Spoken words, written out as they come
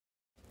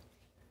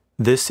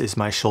This is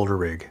my shoulder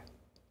rig.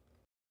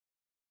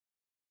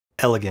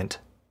 Elegant,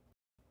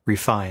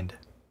 refined,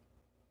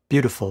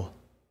 beautiful.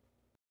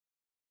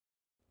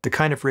 The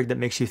kind of rig that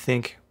makes you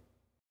think,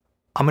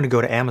 I'm gonna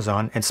go to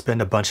Amazon and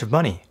spend a bunch of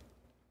money.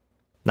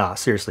 Nah,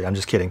 seriously, I'm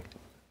just kidding.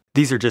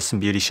 These are just some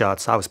beauty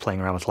shots. I was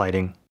playing around with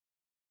lighting.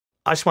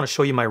 I just want to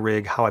show you my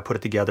rig, how I put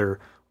it together,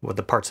 what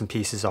the parts and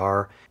pieces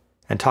are,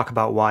 and talk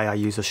about why I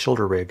use a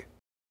shoulder rig.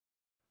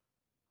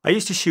 I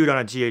used to shoot on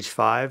a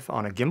GH5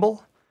 on a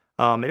gimbal.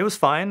 And it was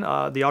fine.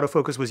 The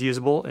autofocus was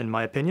usable in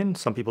my opinion.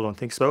 Some people don't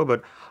think so,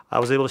 but I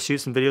was able to shoot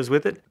some videos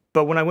with it.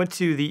 But when I went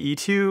to the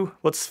E2,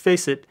 let's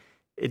face it,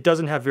 it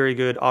doesn't have very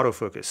good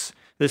autofocus.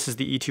 This is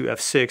the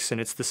E2-F6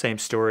 and it's the same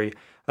story.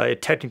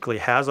 It technically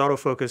has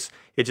autofocus,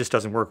 it just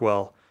doesn't work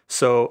well.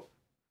 So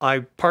I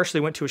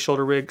partially went to a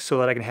shoulder rig so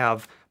that I can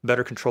have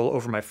better control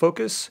over my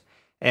focus,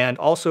 and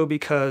also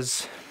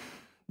because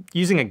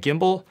using a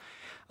gimbal,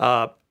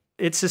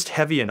 it's just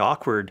heavy and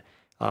awkward.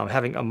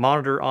 Having a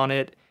monitor on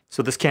it,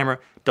 so this camera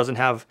doesn't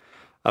have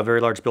a very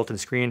large built-in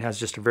screen, has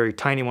just a very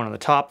tiny one on the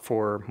top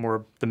for more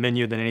of the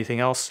menu than anything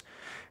else.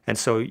 And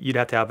so you'd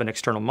have to have an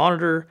external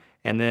monitor,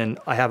 and then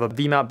I have a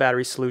V-mount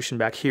battery solution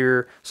back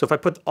here. So if I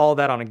put all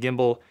that on a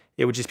gimbal,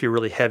 it would just be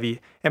really heavy.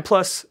 And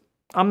plus,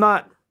 I'm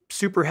not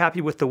super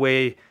happy with the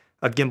way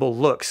a gimbal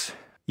looks.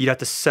 You'd have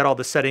to set all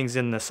the settings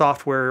in the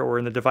software or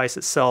in the device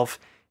itself,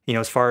 you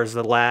know, as far as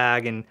the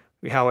lag and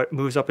how it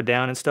moves up and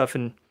down and stuff.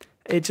 And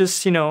it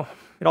just, you know,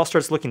 it all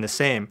starts looking the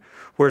same.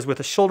 Whereas with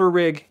a shoulder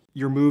rig,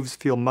 your moves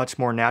feel much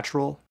more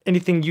natural.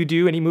 Anything you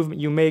do, any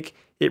movement you make,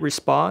 it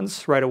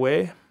responds right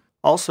away.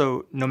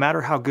 Also, no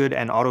matter how good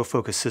an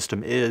autofocus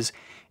system is,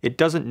 it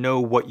doesn't know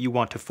what you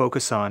want to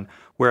focus on.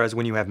 Whereas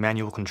when you have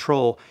manual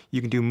control,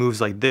 you can do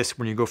moves like this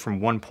when you go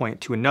from one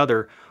point to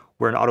another,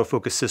 where an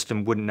autofocus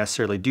system wouldn't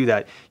necessarily do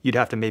that. You'd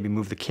have to maybe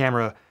move the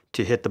camera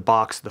to hit the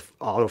box, the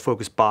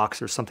autofocus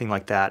box or something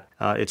like that.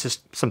 It's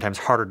just sometimes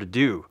harder to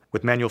do.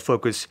 With manual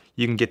focus,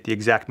 you can get the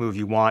exact move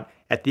you want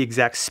at the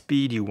exact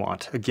speed you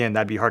want. Again,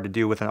 that'd be hard to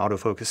do with an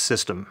autofocus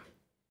system.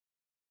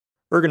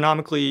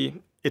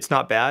 Ergonomically, it's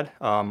not bad.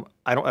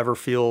 I don't ever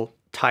feel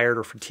tired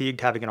or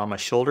fatigued having it on my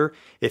shoulder.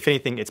 If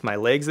anything, it's my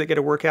legs that get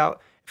a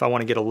workout. If I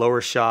want to get a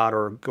lower shot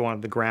or go on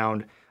the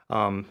ground,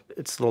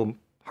 it's a little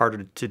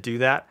harder to do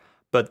that.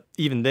 But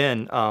even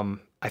then,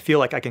 I feel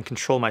like I can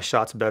control my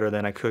shots better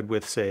than I could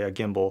with, say, a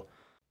gimbal.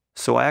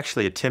 So I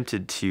actually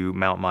attempted to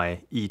mount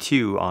my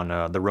E2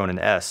 on the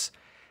Ronin-s,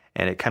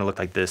 and it kind of looked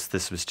like this.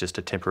 This was just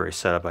a temporary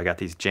setup. I got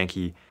these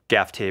janky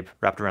gaff tape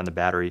wrapped around the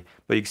battery.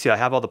 But you can see I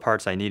have all the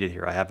parts I needed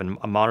here. I have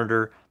a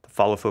monitor, the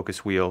follow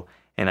focus wheel,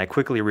 and I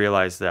quickly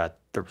realized that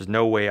there was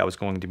no way I was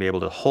going to be able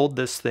to hold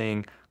this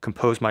thing,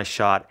 compose my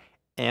shot,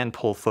 and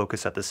pull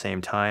focus at the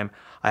same time.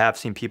 I have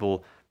seen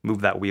people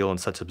move that wheel in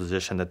such a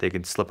position that they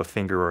could slip a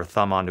finger or a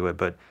thumb onto it,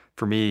 but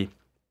for me,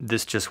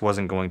 this just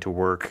wasn't going to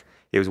work.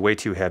 It was way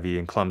too heavy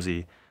and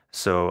clumsy,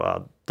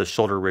 so the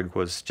shoulder rig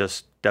was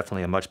just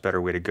definitely a much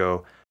better way to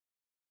go.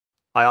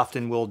 I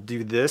often will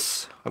do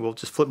this. I will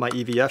just flip my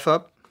EVF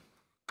up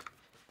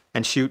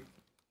and shoot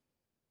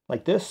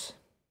like this.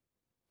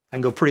 I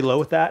can go pretty low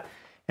with that,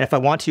 and if I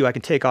want to, I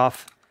can take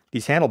off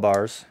these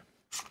handlebars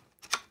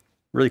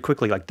really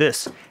quickly like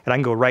this, and I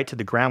can go right to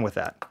the ground with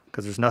that,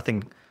 because there's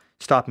nothing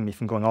stopping me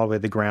from going all the way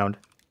to the ground.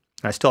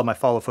 And I still have my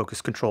follow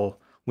focus control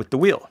with the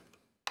wheel.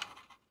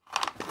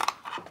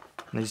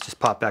 And these just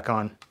pop back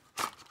on.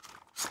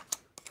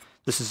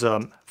 This is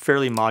a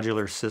fairly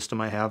modular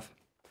system I have.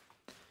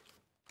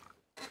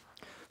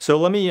 So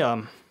let me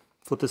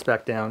flip this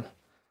back down.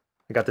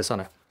 I got this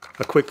on a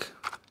quick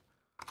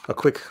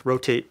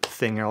rotate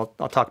thing here.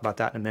 I'll talk about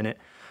that in a minute.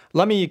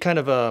 Let me kind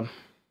of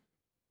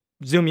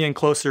zoom in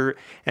closer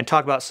and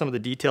talk about some of the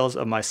details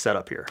of my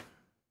setup here.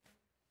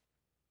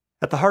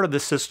 At the heart of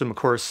this system, of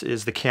course,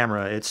 is the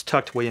camera. It's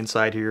tucked way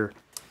inside here,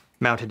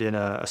 mounted in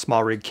a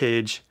SmallRig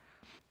cage.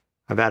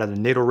 I've added a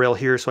NATO rail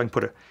here so I can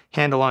put a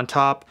handle on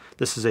top.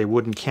 This is a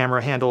wooden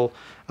camera handle.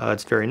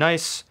 It's very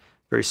nice,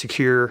 very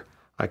secure.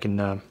 I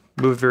can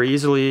move very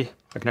easily.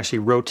 I can actually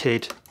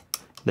rotate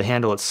the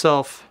handle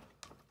itself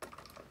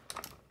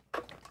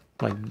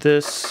like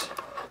this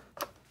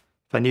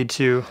if I need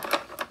to.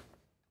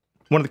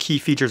 One of the key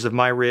features of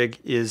my rig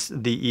is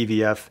the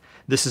EVF.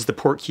 This is the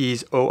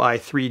PortKeys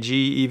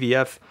OI3G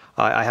EVF.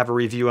 I have a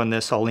review on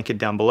this. I'll link it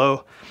down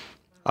below.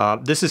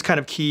 This is kind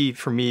of key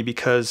for me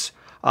because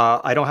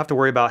I don't have to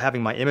worry about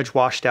having my image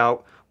washed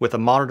out with a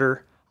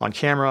monitor on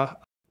camera.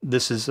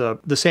 This is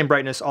the same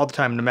brightness all the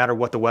time, no matter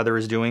what the weather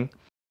is doing.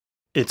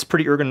 It's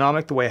pretty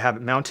ergonomic the way I have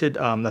it mounted.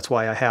 That's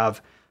why I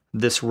have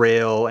this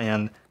rail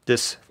and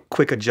this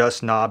quick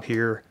adjust knob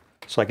here,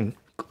 so I can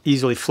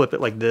easily flip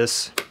it like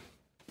this.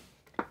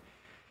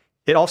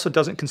 It also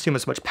doesn't consume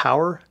as much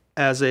power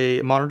as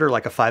a monitor,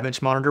 like a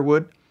 5-inch monitor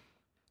would.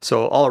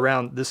 So all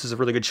around, this is a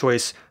really good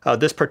choice.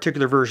 This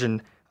particular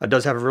version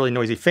does have a really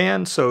noisy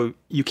fan, so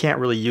you can't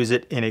really use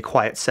it in a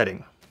quiet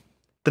setting.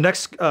 The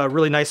next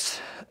really nice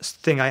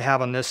thing I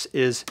have on this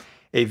is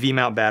a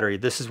V-mount battery.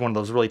 This is one of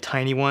those really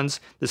tiny ones.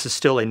 This is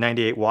still a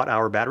 98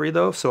 watt-hour battery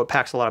though, so it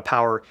packs a lot of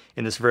power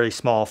in this very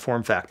small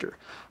form factor.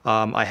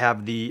 I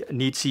have the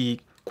neatsy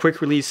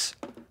quick release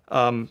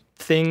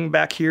thing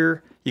back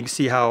here. You can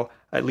see how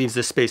it leaves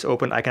this space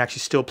open. I can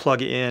actually still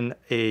plug in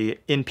a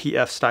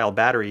NPF style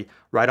battery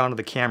right onto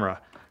the camera.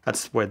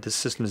 That's what this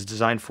system is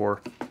designed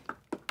for.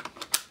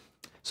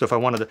 So if I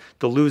wanted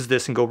to lose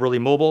this and go really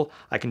mobile,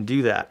 I can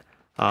do that.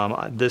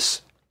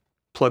 This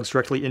plugs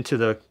directly into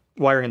the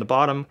wiring in the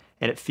bottom,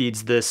 and it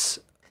feeds this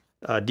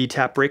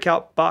D-tap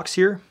breakout box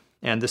here.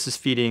 And this is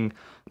feeding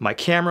my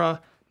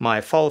camera,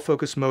 my follow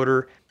focus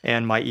motor,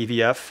 and my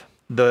EVF.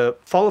 The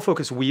follow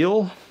focus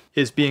wheel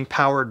is being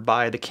powered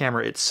by the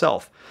camera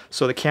itself.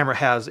 So the camera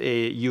has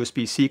a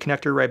USB-C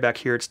connector right back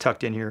here. It's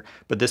tucked in here.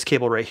 But this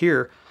cable right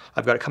here,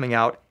 I've got it coming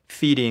out,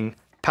 feeding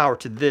power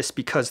to this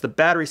because the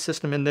battery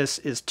system in this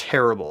is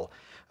terrible.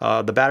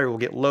 The battery will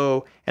get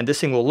low and this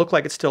thing will look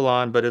like it's still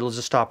on, but it'll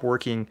just stop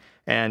working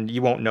and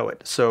you won't know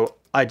it. So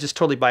I just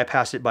totally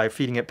bypassed it by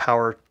feeding it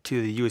power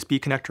to the USB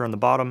connector on the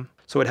bottom.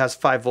 So it has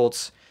 5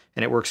 volts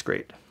and it works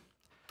great.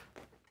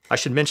 I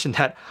should mention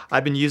that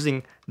I've been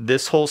using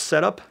this whole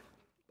setup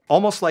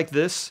almost like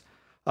this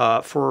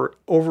for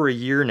over a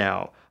year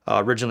now.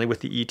 Originally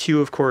with the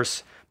E2, of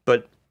course,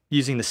 but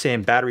using the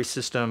same battery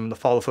system, the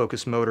follow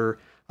focus motor.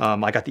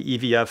 I got the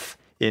EVF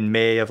in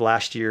May of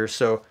last year,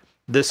 so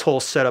this whole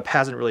setup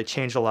hasn't really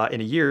changed a lot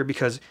in a year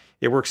because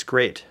it works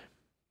great.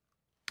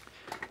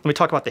 Let me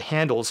talk about the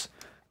handles.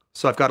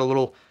 So I've got a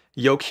little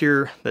yoke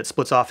here that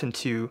splits off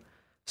into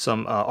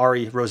some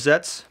RE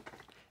rosettes,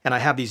 and I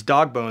have these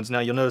dog bones. Now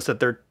you'll notice that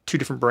they're 2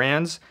 different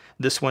brands.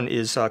 This one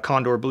is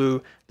Condor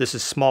Blue, this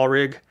is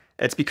SmallRig.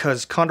 It's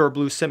because Condor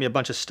Blue sent me a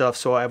bunch of stuff,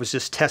 so I was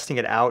just testing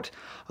it out.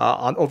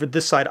 Over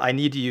this side, I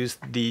need to use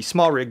the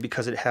SmallRig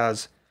because it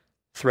has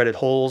threaded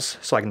holes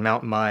so I can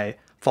mount my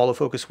follow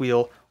focus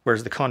wheel,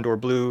 whereas the Condor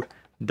Blue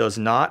does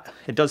not.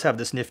 It does have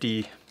this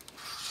nifty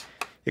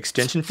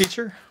extension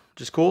feature,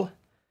 which is cool.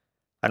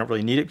 I don't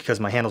really need it because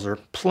my handles are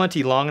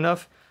plenty long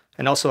enough.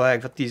 And also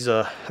I've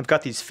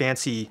got these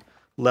fancy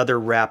leather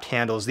wrapped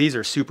handles. These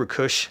are super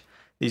cush.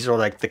 These are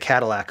like the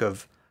Cadillac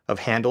of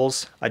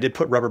handles. I did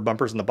put rubber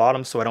bumpers in the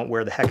bottom so I don't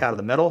wear the heck out of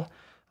the metal.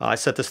 I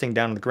set this thing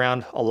down on the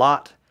ground a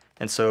lot,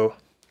 and so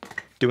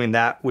doing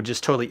that would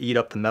just totally eat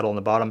up the metal in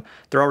the bottom.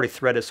 They're already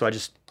threaded, so I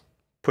just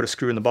put a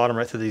screw in the bottom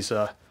right through these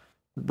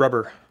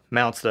rubber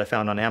mounts that I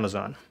found on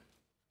Amazon.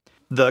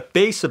 The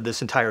base of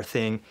this entire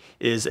thing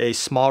is a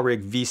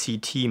SmallRig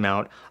VCT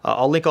mount.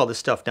 I'll link all this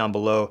stuff down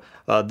below.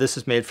 This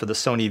is made for the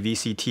Sony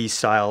VCT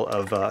style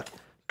of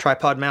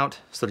tripod mount.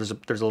 So there's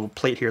a little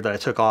plate here that I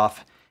took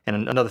off,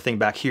 and another thing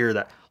back here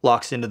that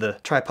locks into the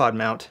tripod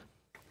mount.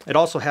 It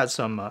also has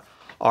some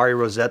RE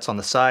rosettes on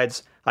the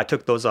sides. I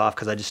took those off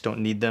because I just don't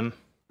need them.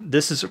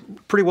 This is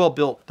pretty well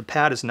built. The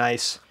pad is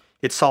nice.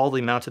 It's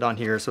solidly mounted on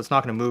here, so it's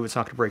not going to move, it's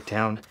not going to break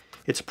down.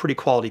 It's a pretty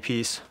quality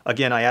piece.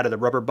 Again, I added a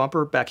rubber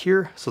bumper back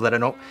here so that I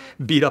don't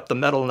beat up the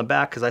metal in the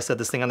back because I set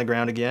this thing on the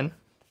ground again.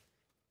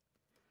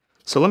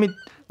 So let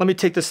me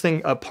take this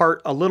thing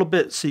apart a little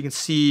bit so you can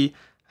see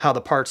how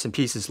the parts and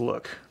pieces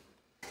look.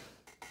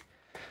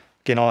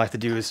 Again, all I have to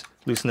do is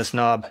loosen this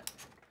knob,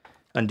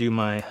 undo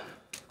my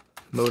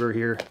motor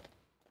here.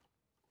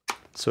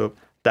 So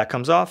that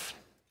comes off.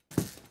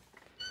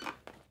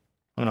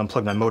 I'm going to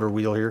unplug my motor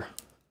wheel here.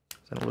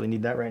 I don't really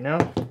need that right now.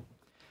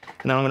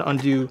 And now I'm going to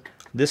undo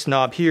this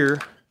knob here,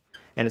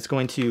 and it's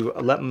going to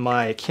let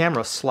my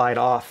camera slide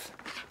off.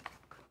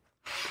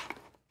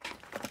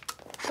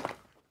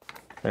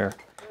 There.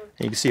 And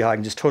you can see how I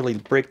can just totally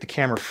break the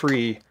camera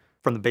free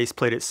from the base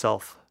plate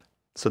itself.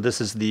 So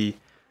this is the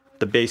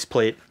base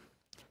plate.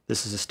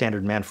 This is a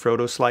standard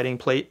Manfrotto sliding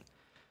plate.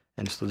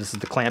 And so this is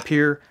the clamp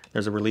here.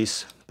 There's a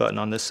release button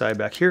on this side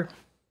back here.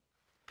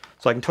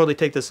 So I can totally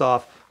take this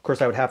off. Of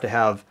course, I would have to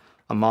have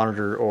a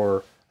monitor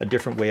or a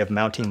different way of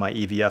mounting my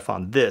EVF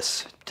on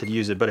this to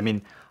use it. But I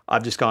mean,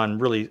 I've just gone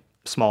really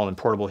small and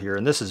portable here.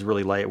 And this is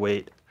really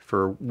lightweight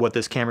for what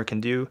this camera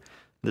can do.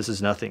 This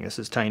is nothing. This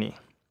is tiny.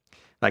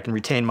 I can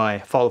retain my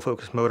follow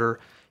focus motor.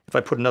 If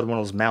I put another one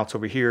of those mounts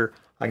over here,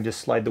 I can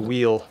just slide the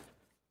wheel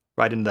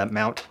right into that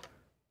mount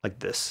like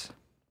this.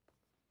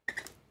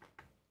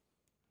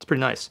 It's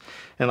pretty nice.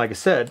 And like I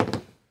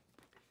said,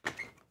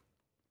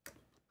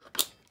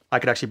 I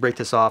could actually break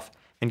this off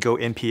and go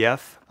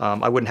NPF.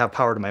 I wouldn't have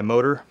power to my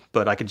motor,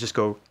 but I could just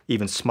go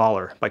even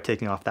smaller by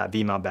taking off that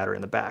V-mount battery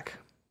in the back.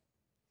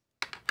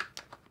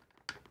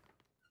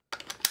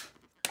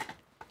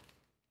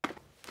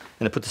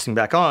 And to put this thing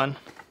back on,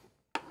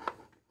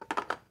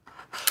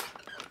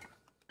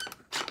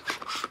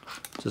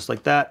 just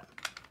like that,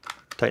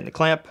 tighten the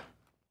clamp,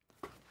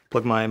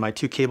 plug my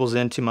 2 cables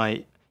into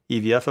my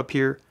EVF up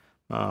here.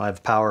 I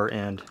have power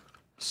and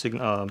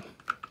the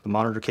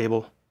monitor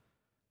cable,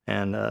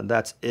 and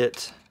that's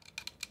it.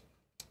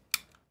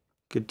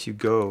 Good to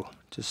go,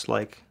 just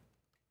like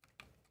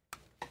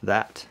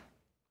that.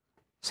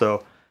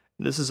 So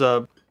this is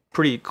a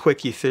pretty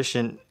quick,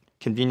 efficient,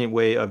 convenient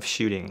way of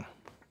shooting.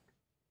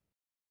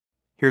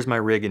 Here's my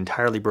rig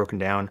entirely broken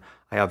down.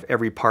 I have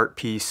every part,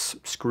 piece,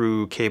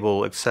 screw,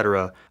 cable,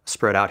 etc.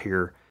 spread out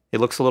here. It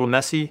looks a little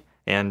messy,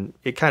 and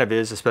it kind of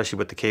is, especially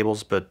with the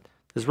cables, but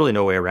there's really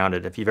no way around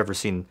it. If you've ever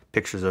seen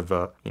pictures of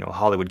a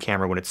Hollywood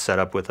camera when it's set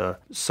up with a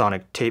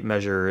sonic tape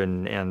measure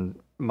and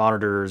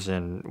monitors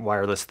and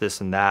wireless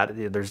this and that,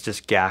 there's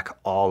just gack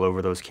all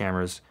over those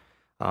cameras.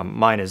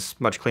 Mine is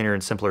much cleaner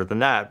and simpler than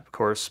that, of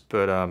course,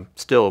 but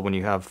still, when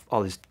you have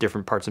all these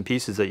different parts and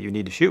pieces that you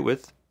need to shoot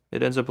with,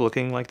 it ends up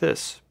looking like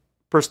this.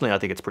 Personally, I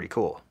think it's pretty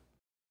cool.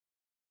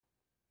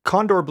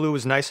 Condor Blue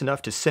was nice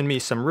enough to send me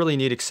some really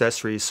neat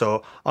accessories,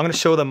 so I'm going to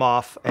show them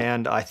off,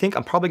 and I think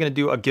I'm probably going to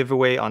do a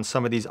giveaway on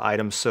some of these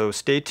items, so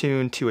stay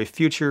tuned to a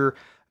future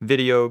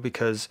video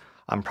because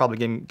I'm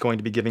probably going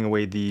to be giving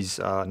away these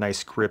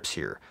nice grips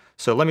here.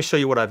 So let me show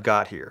you what I've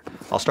got here.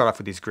 I'll start off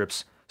with these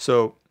grips.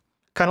 So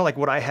kind of like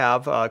what I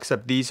have,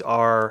 except these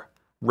are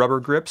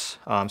rubber grips,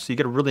 so you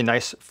get a really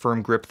nice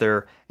firm grip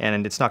there,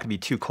 and it's not going to be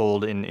too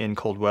cold in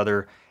cold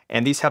weather.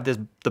 And these have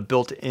the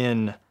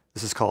built-in,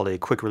 this is called a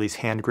quick release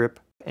hand grip,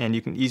 and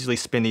you can easily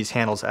spin these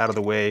handles out of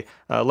the way.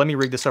 Let me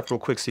rig this up real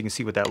quick so you can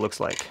see what that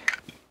looks like.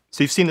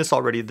 So you've seen this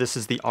already. This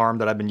is the arm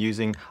that I've been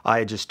using.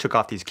 I just took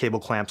off these cable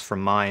clamps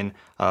from mine,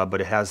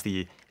 but it has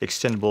the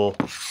extendable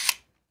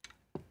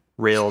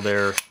rail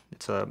there.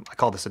 I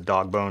call this a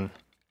dog bone.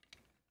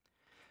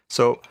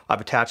 So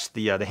I've attached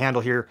the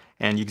handle here,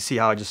 and you can see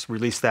how I just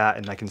release that,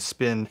 and I can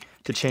spin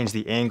to change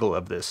the angle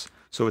of this.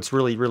 So it's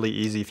really, really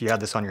easy. If you had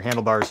this on your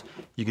handlebars,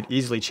 you could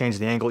easily change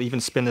the angle, even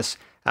spin this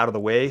out of the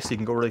way so you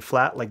can go really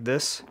flat like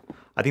this.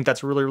 I think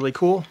that's really, really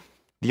cool.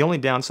 The only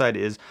downside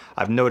is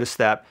I've noticed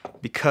that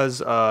because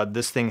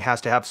this thing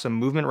has to have some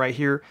movement right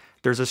here,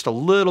 there's just a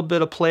little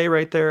bit of play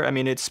right there. I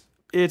mean, it's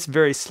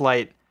very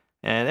slight,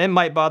 and it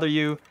might bother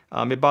you.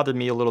 It bothered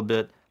me a little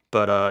bit,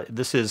 but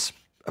this is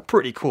a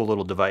pretty cool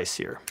little device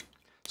here.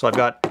 So I've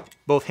got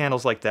both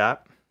handles like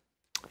that.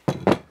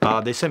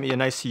 They sent me a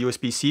nice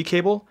USB-C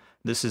cable.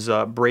 This is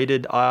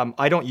braided.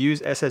 I don't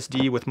use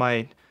SSD with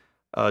my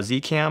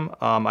zcam.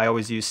 I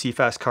always use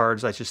CFast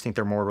cards. I just think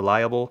they're more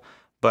reliable.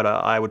 But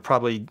I would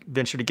probably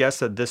venture to guess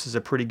that this is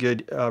a pretty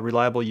good,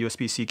 reliable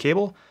USB-C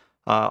cable.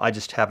 I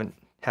just haven't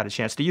had a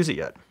chance to use it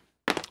yet.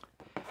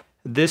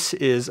 This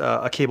is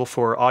a cable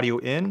for audio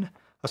in.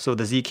 So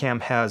the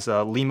zcam has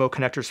LEMO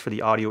connectors for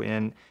the audio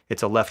in.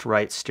 It's a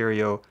left-right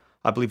stereo.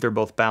 I believe they're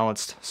both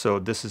balanced. So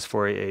this is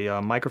for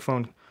a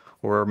microphone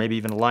or maybe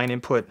even a line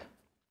input.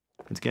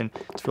 Again,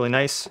 it's really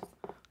nice,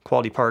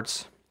 quality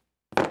parts.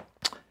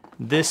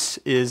 This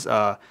is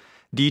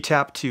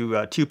D-tap to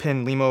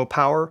 2-pin LEMO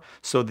power.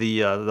 So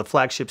the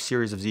flagship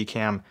series of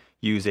zcam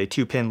use a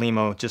 2-pin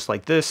LEMO just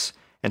like this,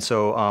 and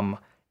so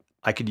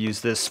I could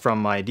use this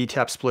from my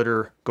D-tap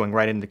splitter going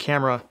right into the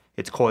camera.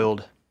 It's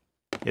coiled.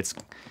 It's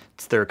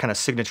their kind of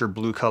signature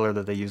blue color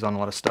that they use on a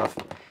lot of stuff.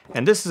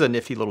 And this is a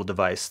nifty little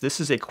device. This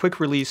is a quick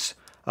release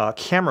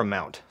camera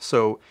mount.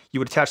 So you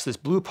would attach this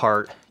blue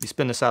part, you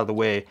spin this out of the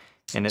way,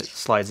 and it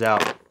slides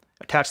out.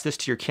 Attach this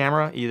to your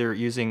camera, either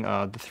using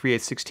the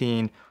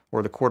 3/8/16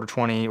 or the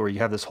 1/4-20, or you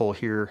have this hole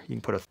here, you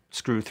can put a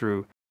screw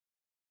through.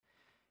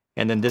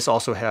 And then this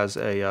also has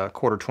a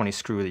 1/4-20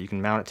 screw that you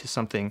can mount it to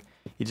something.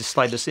 You just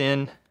slide this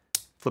in,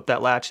 flip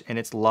that latch, and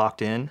it's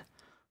locked in.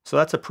 So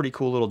that's a pretty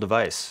cool little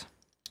device.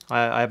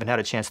 I haven't had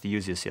a chance to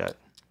use this yet.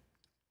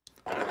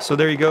 So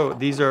there you go.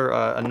 These are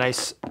a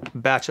nice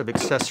batch of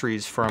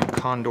accessories from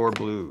Condor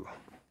Blue.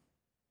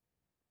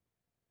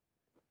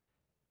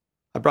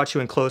 I brought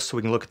you in close so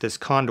we can look at this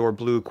Condor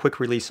Blue quick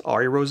release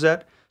ARRI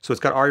rosette. So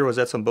it's got ARRI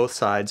rosettes on both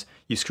sides.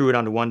 You screw it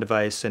onto one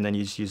device, and then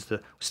you just use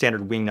the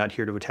standard wing nut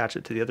here to attach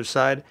it to the other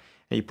side.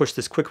 And you push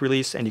this quick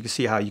release, and you can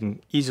see how you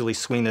can easily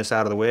swing this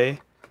out of the way.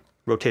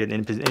 Rotate it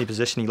in any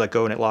position, you let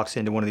go, and it locks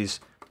into one of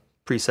these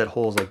preset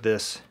holes like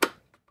this.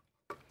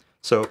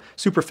 So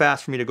super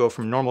fast for me to go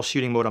from normal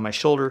shooting mode on my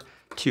shoulder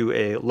to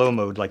a low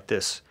mode like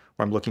this,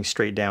 where I'm looking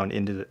straight down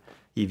into the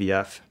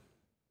EVF.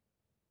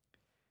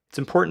 It's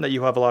important that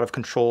you have a lot of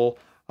control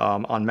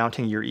on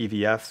mounting your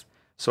EVF.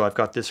 So I've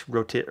got this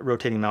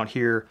rotating mount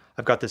here.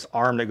 I've got this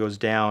arm that goes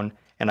down,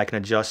 and I can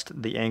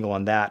adjust the angle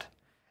on that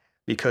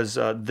because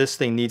this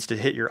thing needs to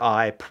hit your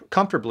eye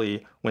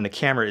comfortably when the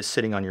camera is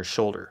sitting on your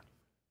shoulder.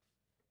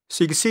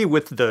 So you can see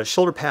with the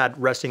shoulder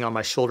pad resting on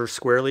my shoulder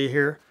squarely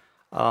here,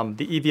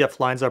 the EVF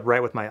lines up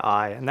right with my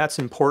eye, and that's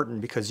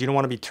important because you don't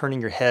want to be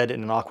turning your head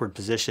in an awkward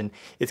position.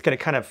 It's going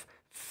to kind of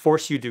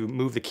force you to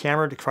move the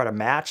camera to try to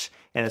match,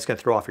 and it's going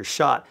to throw off your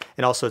shot,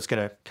 and also it's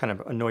going to kind of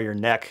annoy your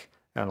neck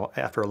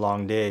after a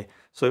long day.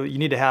 So you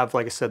need to have,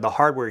 like I said, the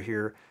hardware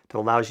here that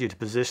allows you to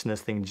position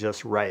this thing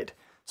just right.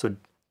 So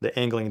the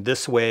angling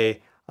this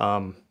way,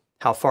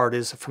 how far it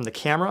is from the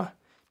camera,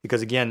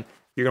 because again,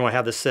 you're going to want to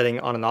have this setting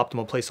on an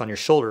optimal place on your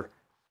shoulder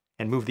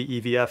and move the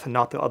EVF and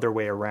not the other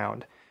way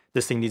around.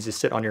 This thing needs to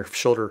sit on your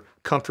shoulder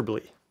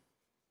comfortably,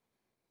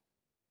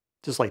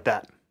 just like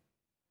that.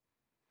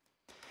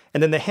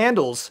 And then the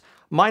handles,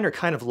 mine are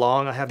kind of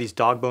long. I have these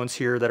dog bones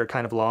here that are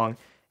kind of long,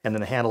 and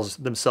then the handles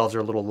themselves are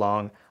a little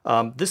long.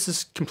 This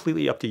is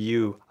completely up to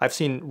you. I've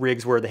seen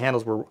rigs where the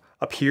handles were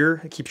up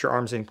here. It keeps your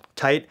arms in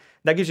tight.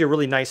 That gives you a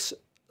really nice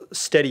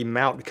steady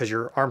mount because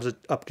your arms are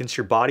up against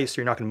your body, so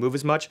you're not going to move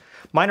as much.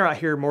 Mine are out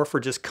here more for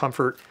just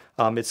comfort.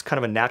 It's kind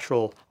of a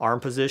natural arm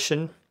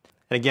position.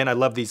 And again, I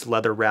love these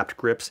leather wrapped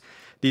grips.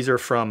 These are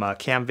from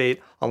Camvate.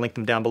 I'll link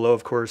them down below,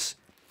 of course.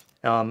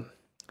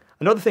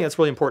 Another thing that's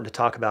really important to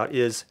talk about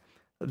is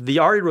the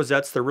RE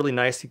rosettes. They're really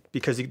nice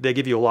because they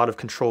give you a lot of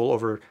control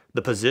over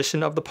the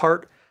position of the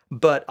part.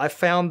 But I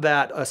found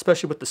that,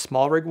 especially with the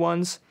SmallRig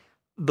ones,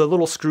 the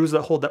little screws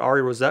that hold that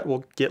RE rosette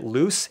will get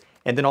loose,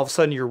 and then all of a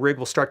sudden your rig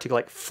will start to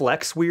like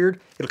flex weird.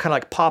 It'll kind of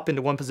like pop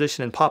into one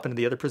position and pop into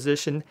the other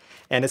position,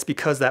 and it's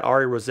because that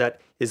RE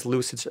rosette is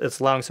loose. It's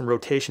allowing some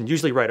rotation,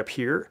 usually right up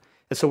here.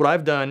 And so what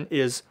I've done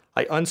is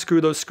I unscrew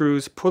those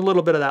screws, put a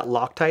little bit of that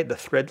Loctite, the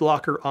thread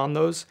locker, on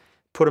those,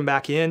 put them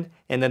back in,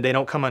 and then they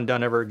don't come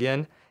undone ever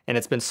again. And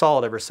it's been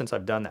solid ever since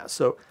I've done that.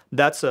 So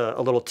that's a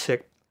little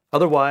tick.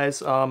 Otherwise,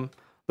 the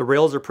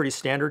rails are pretty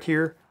standard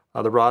here.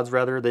 The rods,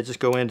 rather, they just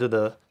go into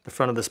the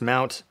front of this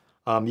mount.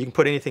 You can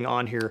put anything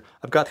on here.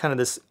 I've got kind of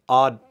this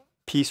odd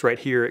piece right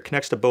here. It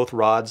connects to both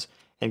rods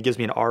and gives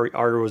me an RE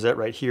rosette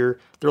right here.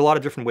 There are a lot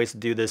of different ways to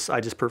do this. I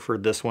just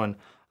preferred this one.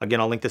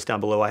 Again, I'll link this down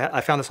below.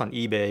 I found this on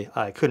eBay.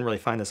 I couldn't really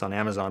find this on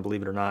Amazon,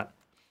 believe it or not.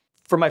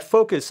 For my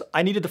focus,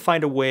 I needed to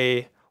find a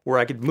way where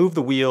I could move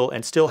the wheel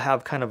and still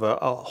have kind of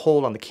a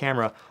hold on the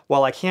camera.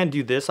 While I can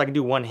do this, I can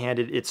do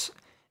one-handed. It's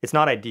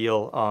not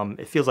ideal.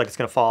 It feels like it's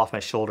going to fall off my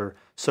shoulder.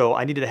 So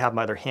I needed to have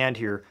my other hand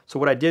here. So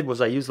what I did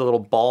was I used a little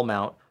ball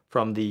mount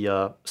from the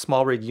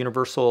SmallRig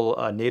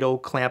Universal NATO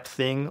clamp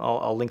thing.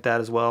 I'll link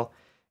that as well.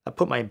 I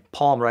put my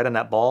palm right on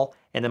that ball,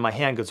 and then my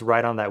hand goes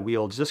right on that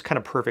wheel. It's just kind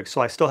of perfect. So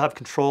I still have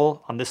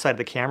control on this side of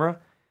the camera,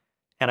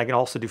 and I can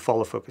also do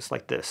follow focus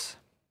like this.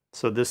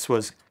 So this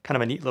was kind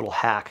of a neat little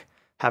hack,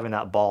 having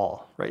that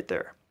ball right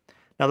there.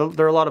 Now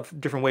there are a lot of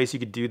different ways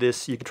you could do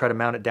this. You could try to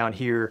mount it down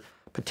here.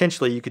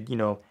 Potentially you could,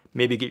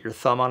 maybe get your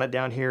thumb on it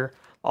down here.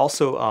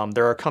 Also,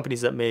 there are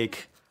companies that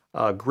make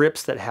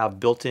grips that have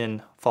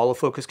built-in follow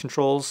focus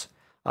controls.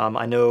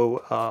 I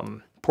know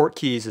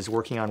PortKeys is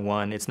working on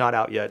one. It's not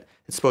out yet.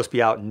 It's supposed to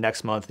be out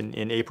next month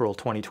in April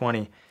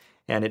 2020.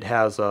 And it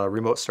has a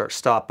remote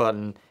start-stop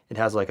button. It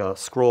has like a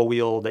scroll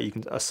wheel that you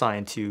can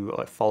assign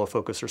to follow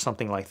focus or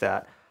something like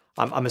that.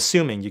 I'm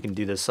assuming you can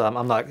do this.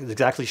 I'm not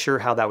exactly sure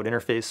how that would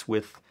interface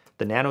with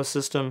the Nano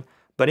system.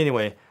 But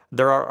anyway,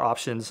 there are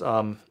options.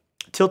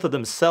 Tilta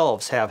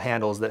themselves have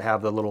handles that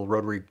have the little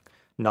rotary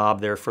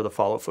knob there for the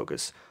follow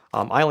focus.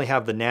 I only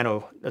have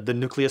the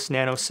Nucleus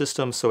Nano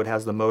system, so it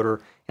has the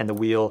motor and the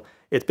wheel.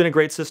 It's been a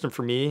great system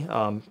for me,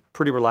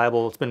 pretty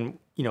reliable. It's been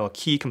a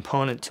key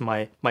component to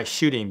my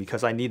shooting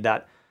because I need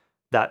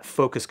that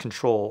focus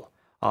control.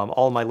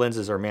 All my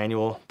lenses are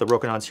manual. The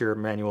ronin-s here are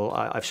manual.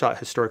 I've shot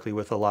historically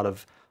with a lot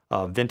of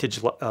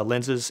vintage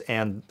lenses,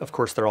 and of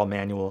course they're all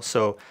manual.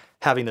 So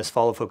having this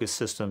follow focus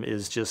system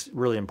is just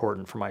really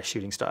important for my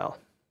shooting style.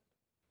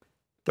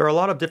 There are a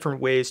lot of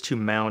different ways to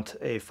mount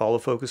a follow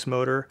focus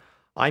motor.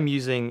 I'm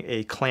using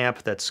a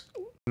clamp that's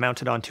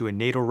mounted onto a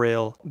NATO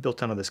rail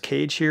built onto this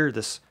cage here.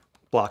 This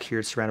block here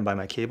is surrounded by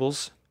my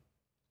cables.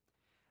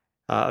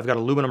 I've got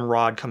aluminum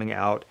rod coming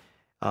out.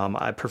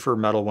 I prefer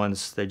metal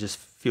ones. They just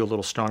feel a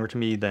little stronger to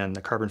me than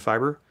the carbon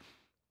fiber.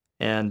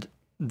 And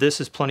this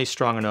is plenty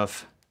strong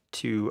enough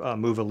to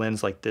move a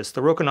lens like this.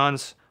 The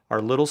ronin-s are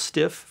a little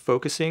stiff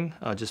focusing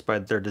just by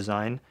their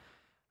design,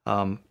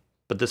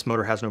 but this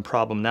motor has no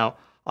problem. Now,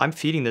 I'm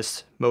feeding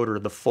this motor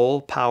the full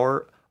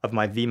power of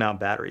my V-mount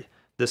battery.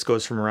 This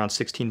goes from around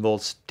 16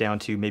 volts down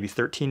to maybe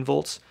 13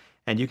 volts,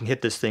 and you can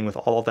hit this thing with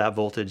all of that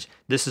voltage.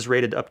 This is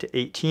rated up to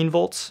 18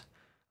 volts,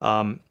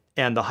 and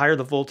the higher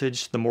the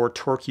voltage, the more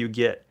torque you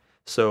get.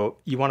 So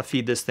you want to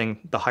feed this thing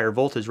the higher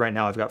voltage. Right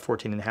now I've got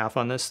 14.5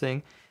 on this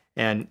thing,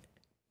 and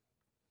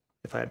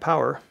if I had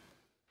power,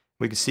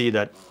 we can see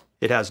that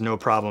it has no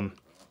problem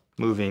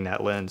moving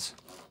that lens.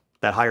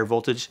 That higher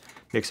voltage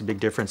makes a big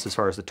difference as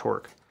far as the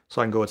torque.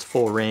 So I can go its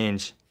full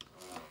range,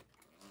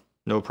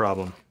 no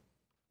problem.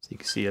 So you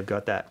can see I've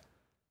got that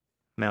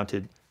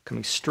mounted,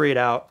 coming straight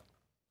out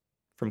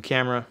from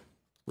camera,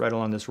 right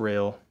along this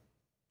rail.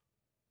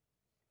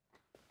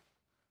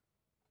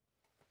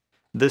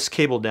 This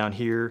cable down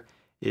here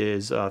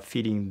is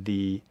feeding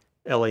the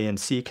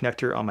LANC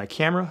connector on my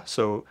camera,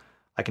 so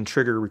I can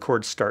trigger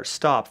record start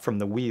stop from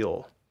the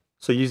wheel.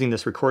 So using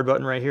this record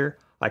button right here,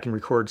 I can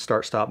record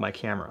start stop my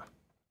camera.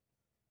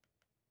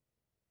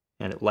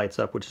 And it lights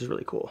up, which is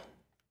really cool.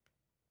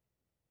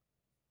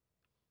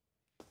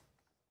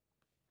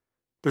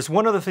 There's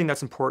one other thing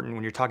that's important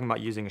when you're talking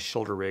about using a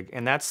shoulder rig,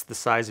 and that's the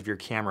size of your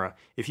camera.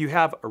 If you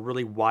have a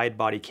really wide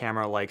body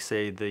camera like,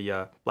 say,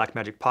 the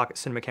Blackmagic Pocket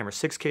Cinema Camera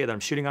 6K that I'm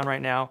shooting on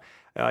right now,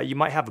 you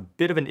might have a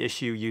bit of an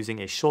issue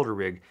using a shoulder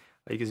rig,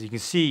 because you can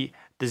see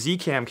the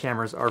zcam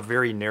cameras are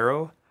very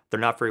narrow. They're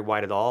not very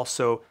wide at all.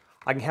 So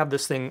I can have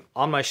this thing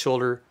on my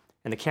shoulder,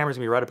 and the camera's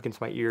gonna be right up against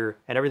my ear,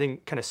 and everything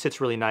kind of sits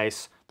really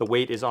nice. The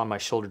weight is on my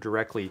shoulder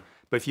directly.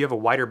 But if you have a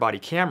wider body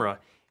camera,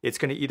 it's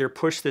gonna either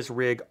push this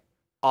rig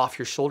off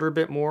your shoulder a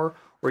bit more,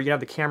 or you can have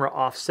the camera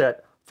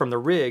offset from the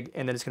rig,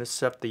 and then it's gonna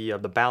set the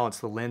balance,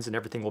 the lens and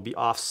everything will be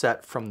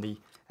offset from the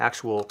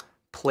actual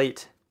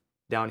plate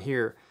down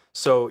here.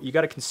 So you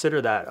got to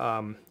consider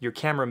that your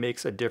camera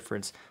makes a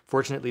difference.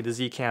 Fortunately, the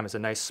zcam is a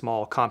nice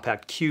small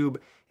compact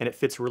cube and it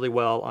fits really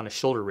well on a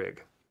shoulder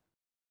rig.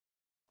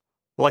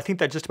 Well, I think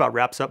that just about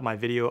wraps up my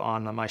video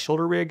on my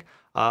shoulder rig.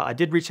 I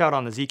did reach out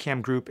on the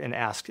zcam group and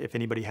asked if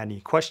anybody had any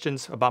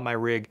questions about my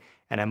rig,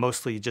 and I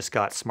mostly just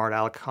got smart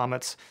aleck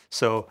comments.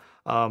 So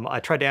I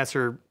tried to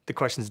answer the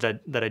questions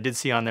that I did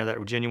see on there that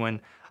were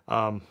genuine.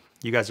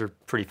 You guys are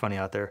pretty funny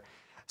out there.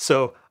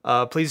 So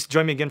please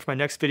join me again for my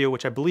next video,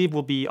 which I believe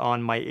will be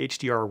on my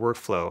HDR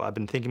workflow. I've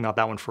been thinking about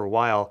that one for a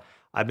while.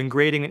 I've been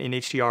grading in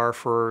HDR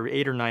for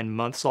 8 or 9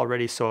 months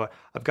already, so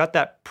I've got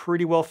that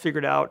pretty well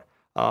figured out.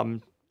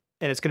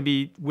 And it's going to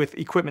be with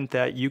equipment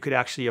that you could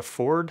actually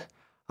afford.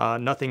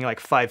 Nothing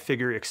like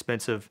 5-figure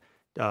expensive,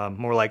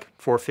 more like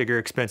 4-figure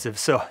expensive.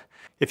 So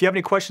if you have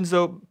any questions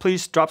though,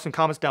 please drop some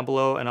comments down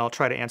below and I'll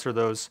try to answer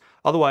those.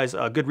 Otherwise,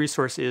 a good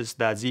resource is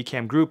that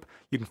zcam group.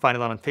 You can find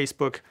it on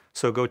Facebook,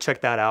 so go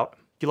check that out.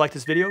 If you like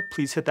this video,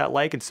 please hit that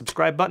like and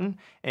subscribe button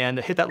and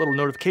hit that little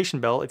notification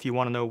bell if you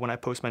want to know when I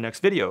post my next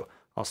video.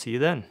 I'll see you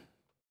then.